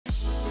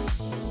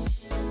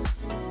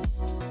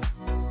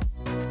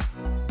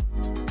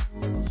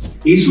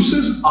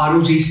ASUS's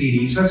ROG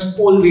series has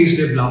always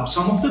developed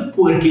some of the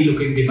quirky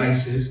looking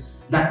devices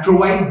that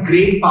provide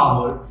great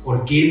power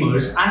for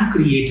gamers and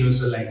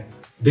creators alike.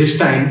 This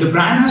time, the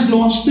brand has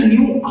launched the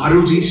new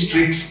ROG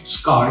Strix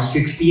Scar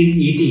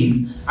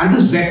 1618 and the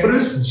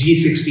Zephyrus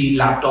G16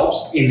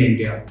 laptops in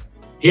India.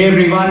 Hey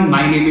everyone,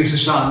 my name is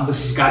Ishant,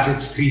 this is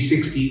Gadgets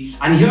 360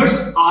 and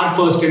here's our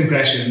first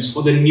impressions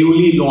for the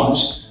newly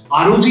launched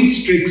ROG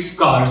Strix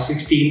Scar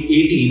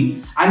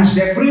 1618 and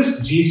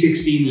Zephyrus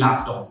G16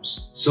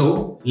 laptops.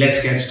 So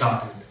let's get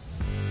started.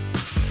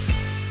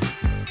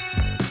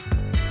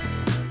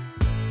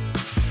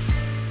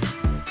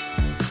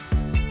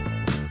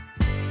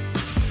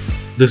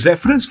 The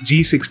Zephyrus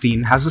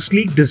G16 has a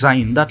sleek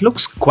design that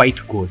looks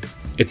quite good.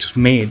 It's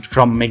made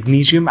from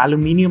magnesium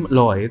aluminium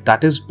alloy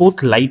that is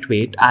both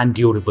lightweight and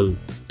durable.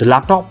 The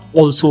laptop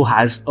also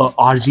has a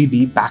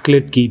RGB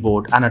backlit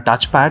keyboard and a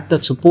touchpad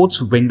that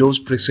supports Windows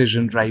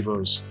Precision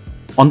drivers.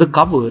 On the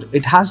cover,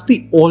 it has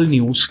the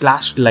all-new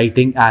slashed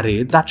lighting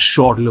array that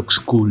sure looks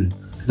cool.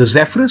 The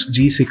Zephyrus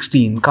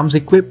G16 comes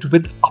equipped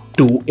with up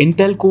to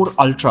Intel Core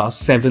Ultra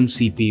 7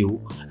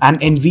 CPU and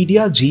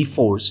NVIDIA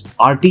GeForce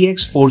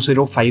RTX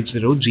 4050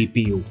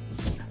 GPU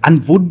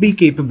and would be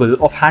capable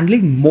of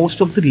handling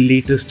most of the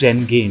latest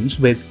gen games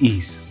with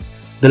ease.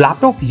 The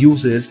laptop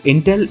uses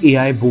Intel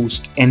AI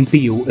Boost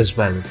NPU as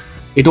well.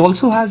 It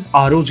also has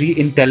ROG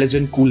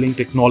intelligent cooling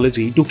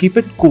technology to keep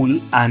it cool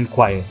and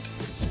quiet.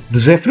 The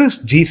Zephyrus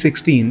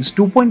G16's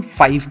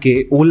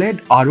 2.5K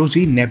OLED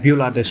ROG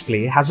Nebula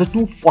display has a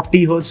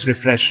 240Hz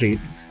refresh rate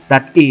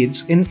that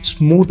aids in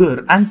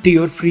smoother and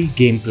tear-free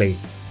gameplay.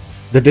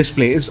 The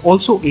display is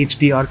also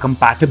HDR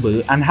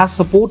compatible and has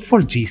support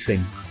for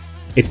G-Sync.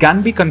 It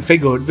can be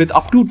configured with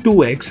up to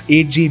 2x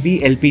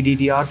 8GB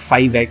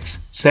LPDDR5X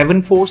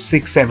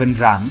 7467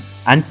 RAM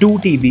and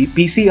 2TB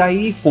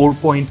PCIe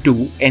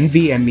 4.2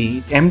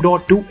 NVMe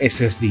M.2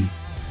 SSD.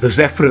 The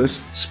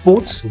Zephyrus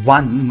sports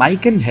one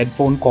mic and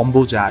headphone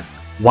combo jack,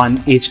 one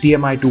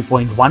HDMI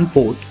 2.1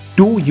 port,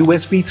 two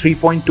USB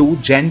 3.2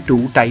 Gen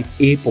 2 Type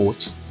A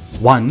ports,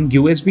 one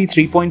USB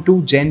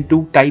 3.2 Gen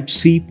 2 Type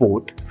C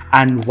port,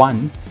 and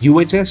one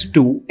UHS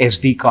 2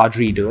 SD card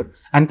reader,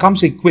 and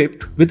comes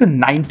equipped with a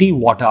 90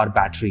 Wh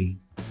battery.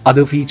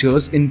 Other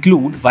features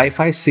include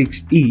Wi-Fi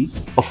 6E,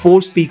 a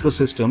 4-speaker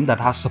system that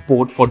has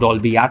support for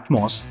Dolby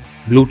Atmos,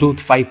 Bluetooth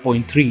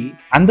 5.3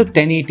 and the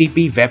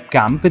 1080p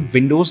webcam with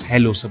Windows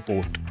Hello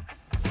support.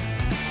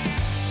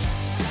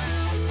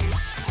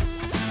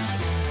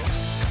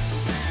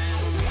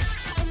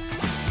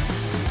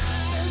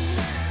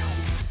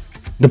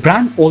 The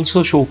brand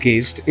also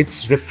showcased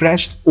its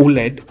refreshed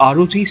OLED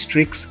ROG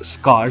Strix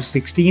Scar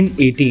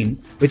 1618,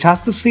 which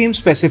has the same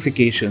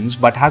specifications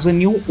but has a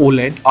new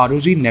OLED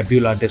ROG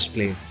Nebula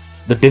display.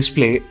 The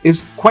display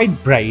is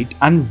quite bright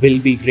and will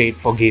be great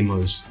for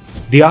gamers.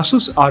 The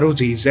ASUS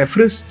ROG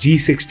Zephyrus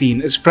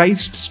G16 is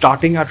priced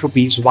starting at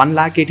Rs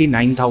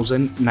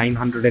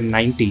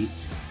 1,89,990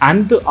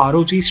 and the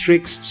ROG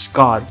Strix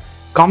Scar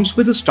comes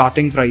with a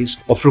starting price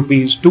of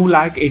Rs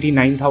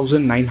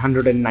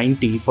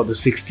 2,89,990 for the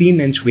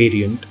 16-inch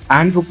variant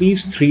and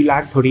Rs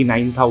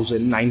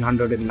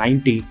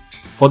 3,39,990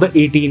 for the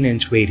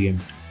 18-inch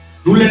variant.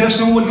 Do let us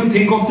know what you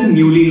think of the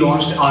newly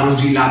launched ROG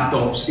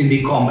laptops in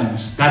the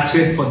comments. That's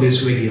it for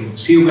this video.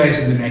 See you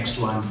guys in the next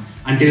one.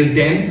 Until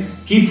then,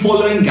 keep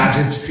following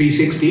Gadgets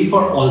 360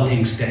 for all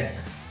things tech.